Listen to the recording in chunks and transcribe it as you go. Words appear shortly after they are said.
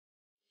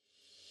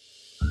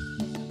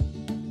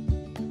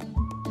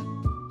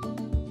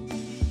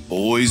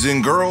Boys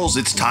and girls,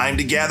 it's time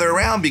to gather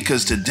around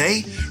because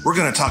today we're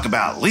going to talk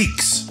about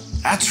leaks.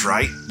 That's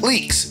right,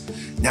 leaks.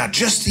 Now,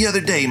 just the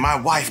other day, my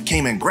wife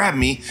came and grabbed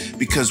me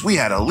because we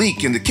had a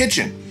leak in the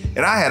kitchen,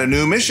 and I had a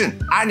new mission.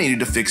 I needed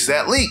to fix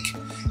that leak.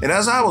 And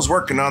as I was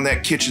working on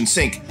that kitchen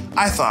sink,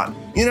 I thought,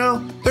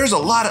 there's a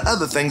lot of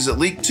other things that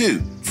leak too.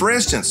 For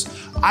instance,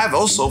 I've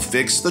also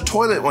fixed the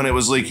toilet when it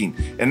was leaking,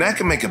 and that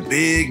can make a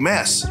big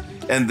mess.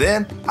 And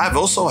then I've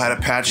also had to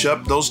patch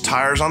up those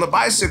tires on the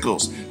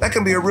bicycles. That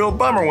can be a real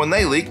bummer when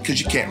they leak because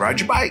you can't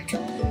ride your bike.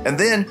 And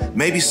then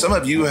maybe some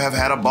of you have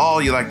had a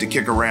ball you like to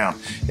kick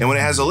around, and when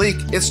it has a leak,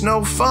 it's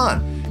no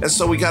fun. And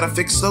so we got to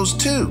fix those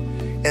too.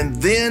 And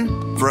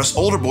then for us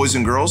older boys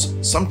and girls,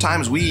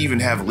 sometimes we even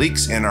have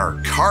leaks in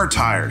our car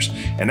tires,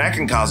 and that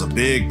can cause a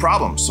big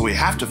problem. So we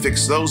have to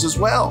fix those as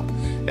well.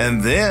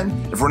 And then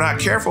if we're not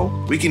careful,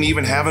 we can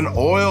even have an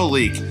oil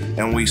leak,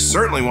 and we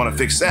certainly want to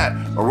fix that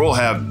or we'll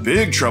have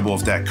big trouble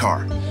with that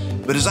car.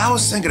 But as I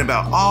was thinking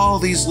about all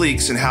these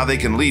leaks and how they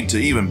can lead to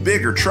even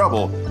bigger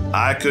trouble,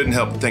 I couldn't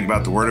help but think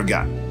about the Word of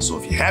God. So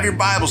if you have your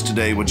Bibles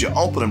today, would you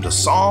open them to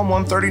Psalm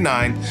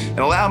 139 and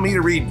allow me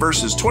to read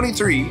verses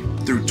 23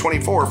 through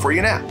 24 for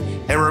you now.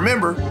 And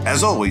remember,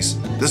 as always,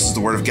 this is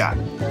the Word of God.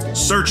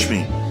 Search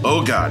me,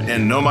 O God,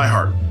 and know my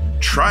heart.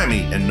 Try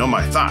me and know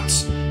my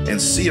thoughts, and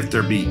see if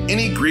there be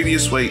any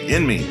grievous way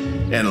in me,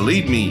 and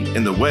lead me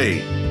in the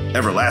way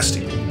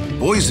everlasting.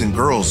 Boys and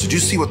girls, did you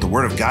see what the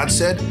Word of God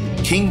said?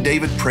 King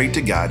David prayed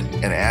to God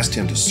and asked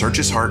him to search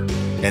his heart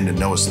and to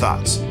know his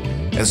thoughts.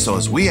 And so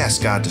as we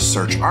ask God to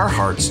search our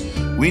hearts,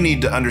 we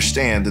need to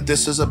understand that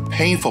this is a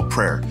painful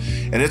prayer,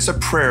 and it's a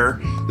prayer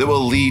that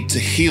will lead to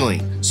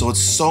healing. So it's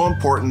so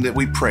important that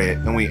we pray it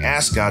and we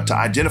ask God to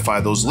identify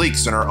those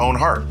leaks in our own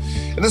heart.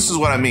 And this is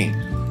what I mean.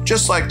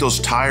 Just like those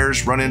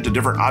tires run into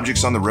different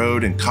objects on the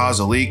road and cause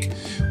a leak,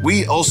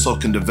 we also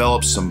can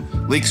develop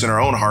some leaks in our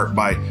own heart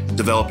by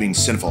developing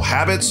sinful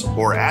habits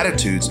or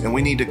attitudes, and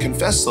we need to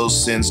confess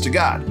those sins to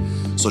God.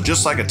 So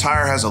just like a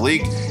tire has a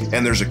leak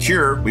and there's a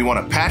cure, we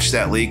want to patch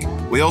that leak,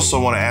 we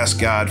also want to ask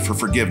God for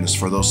forgiveness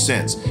for those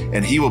sins,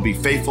 and He will be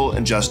faithful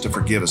and just to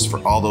forgive us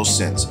for all those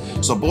sins.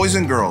 So boys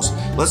and girls,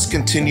 let's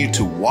continue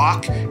to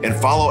walk and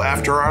follow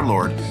after our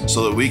Lord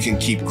so that we can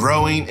keep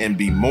growing and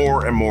be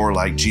more and more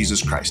like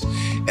Jesus Christ.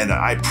 And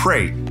I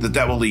pray that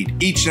that will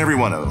lead each and every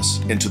one of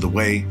us into the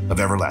way of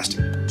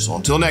everlasting. So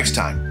until next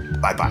time,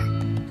 bye-bye.